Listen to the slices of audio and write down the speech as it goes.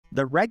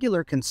The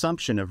regular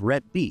consumption of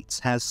red beets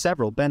has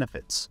several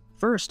benefits.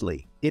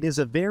 Firstly, it is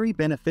a very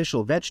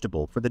beneficial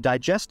vegetable for the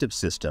digestive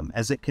system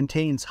as it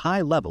contains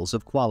high levels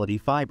of quality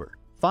fiber.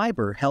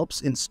 Fiber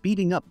helps in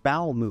speeding up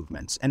bowel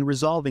movements and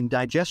resolving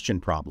digestion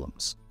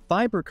problems.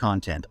 Fiber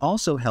content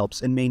also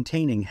helps in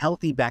maintaining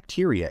healthy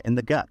bacteria in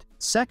the gut.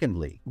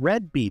 Secondly,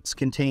 red beets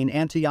contain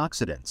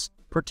antioxidants,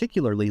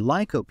 particularly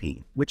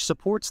lycopene, which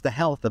supports the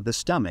health of the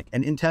stomach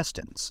and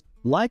intestines.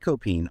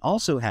 Lycopene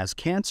also has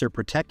cancer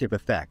protective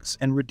effects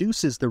and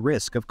reduces the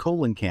risk of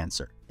colon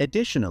cancer.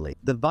 Additionally,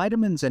 the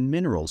vitamins and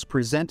minerals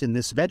present in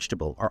this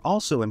vegetable are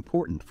also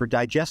important for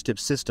digestive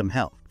system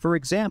health. For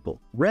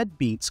example, red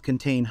beets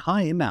contain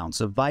high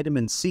amounts of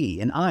vitamin C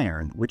and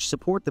iron, which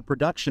support the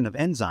production of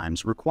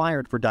enzymes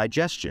required for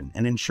digestion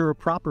and ensure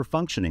proper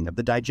functioning of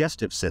the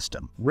digestive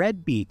system.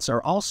 Red beets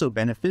are also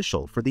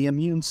beneficial for the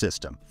immune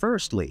system.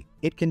 Firstly,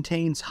 it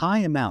contains high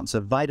amounts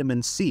of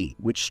vitamin C,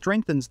 which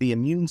strengthens the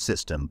immune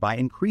system by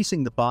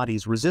increasing the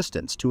body's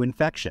resistance to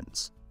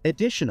infections.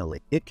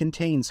 Additionally, it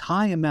contains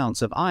high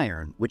amounts of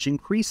iron, which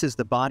increases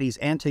the body's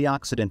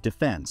antioxidant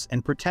defense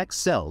and protects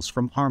cells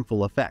from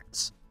harmful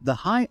effects. The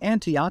high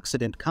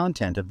antioxidant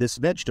content of this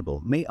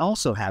vegetable may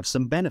also have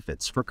some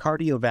benefits for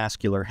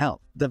cardiovascular health.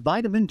 The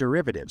vitamin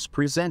derivatives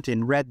present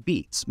in red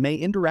beets may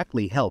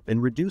indirectly help in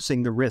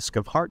reducing the risk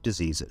of heart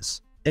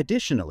diseases.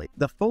 Additionally,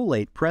 the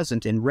folate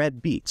present in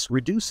red beets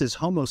reduces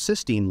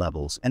homocysteine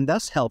levels and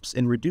thus helps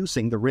in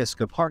reducing the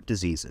risk of heart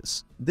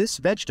diseases. This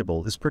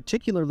vegetable is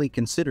particularly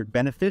considered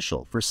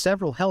beneficial for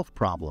several health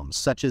problems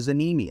such as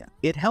anemia.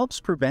 It helps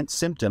prevent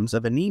symptoms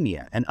of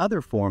anemia and other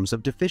forms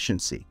of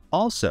deficiency.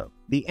 Also,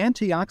 the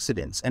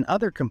antioxidants and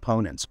other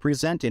components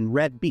present in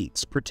red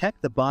beets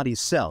protect the body's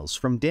cells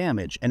from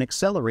damage and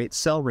accelerate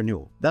cell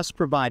renewal, thus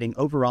providing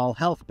overall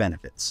health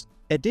benefits.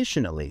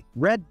 Additionally,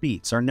 red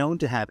beets are known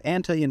to have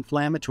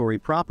anti-inflammatory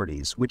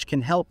properties which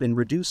can help in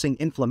reducing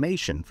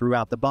inflammation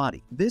throughout the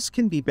body. This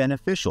can be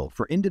beneficial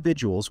for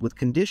individuals with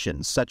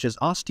conditions such as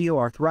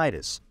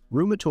osteoarthritis,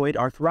 rheumatoid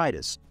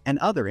arthritis, and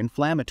other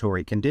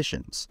inflammatory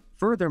conditions.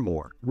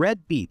 Furthermore,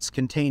 red beets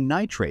contain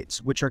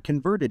nitrates which are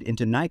converted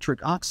into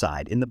nitric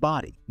oxide in the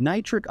body.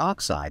 Nitric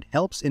oxide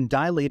helps in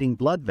dilating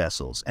blood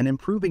vessels and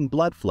improving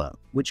blood flow,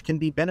 which can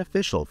be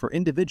beneficial for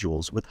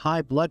individuals with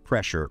high blood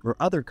pressure or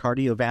other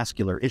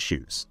cardiovascular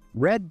issues.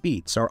 Red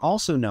beets are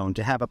also known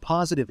to have a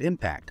positive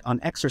impact on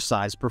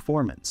exercise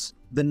performance.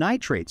 The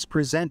nitrates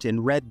present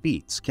in red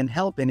beets can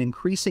help in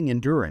increasing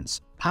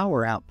endurance,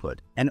 power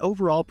output, and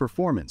overall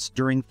performance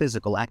during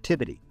physical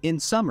activity. In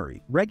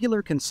summary,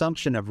 regular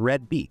consumption of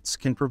red beets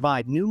can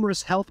provide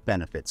numerous health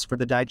benefits for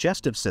the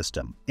digestive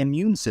system,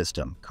 immune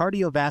system,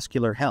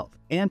 cardiovascular health,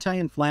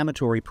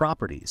 anti-inflammatory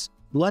properties,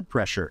 blood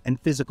pressure, and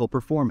physical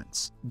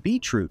performance.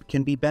 Beetroot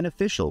can be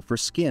beneficial for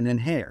skin and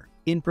hair.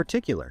 In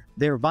particular,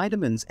 their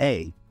vitamins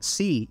A,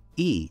 C,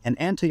 E, and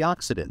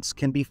antioxidants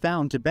can be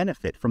found to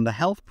benefit from the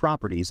health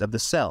properties of the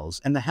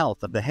cells and the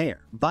health of the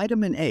hair.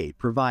 Vitamin A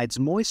provides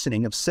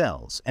moistening of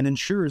cells and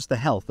ensures the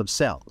health of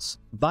cells.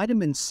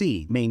 Vitamin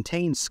C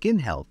maintains skin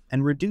health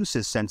and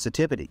reduces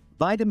sensitivity.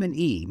 Vitamin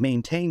E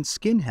maintains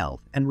skin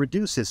health and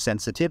reduces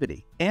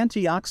sensitivity.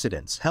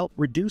 Antioxidants help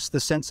reduce the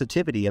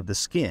sensitivity of the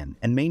skin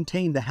and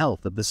maintain the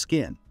health of the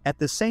skin. At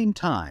the same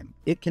time,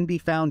 it can be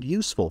found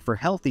useful for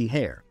healthy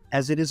hair,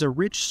 as it is a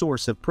rich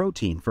source of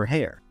protein for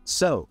hair.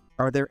 So,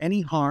 are there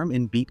any harm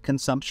in beet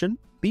consumption?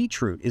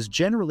 Beetroot is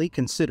generally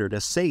considered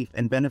a safe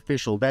and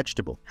beneficial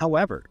vegetable.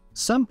 However,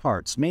 some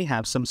parts may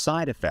have some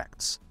side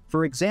effects.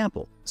 For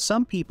example,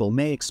 some people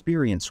may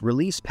experience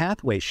release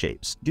pathway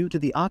shapes due to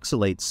the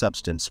oxalate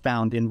substance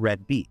found in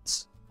red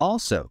beets.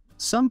 Also,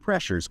 some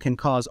pressures can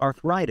cause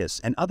arthritis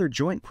and other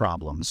joint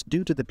problems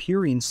due to the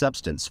purine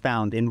substance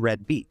found in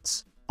red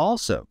beets.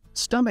 Also,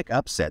 stomach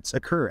upsets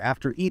occur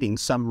after eating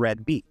some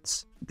red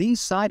beets.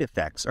 These side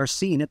effects are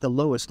seen at the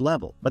lowest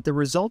level, but the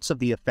results of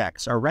the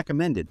effects are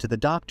recommended to the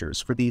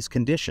doctors for these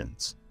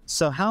conditions.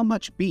 So how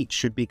much beet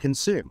should be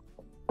consumed?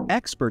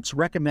 Experts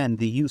recommend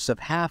the use of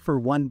half or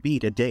 1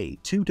 beet a day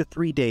 2 to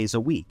 3 days a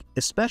week,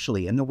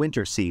 especially in the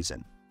winter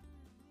season.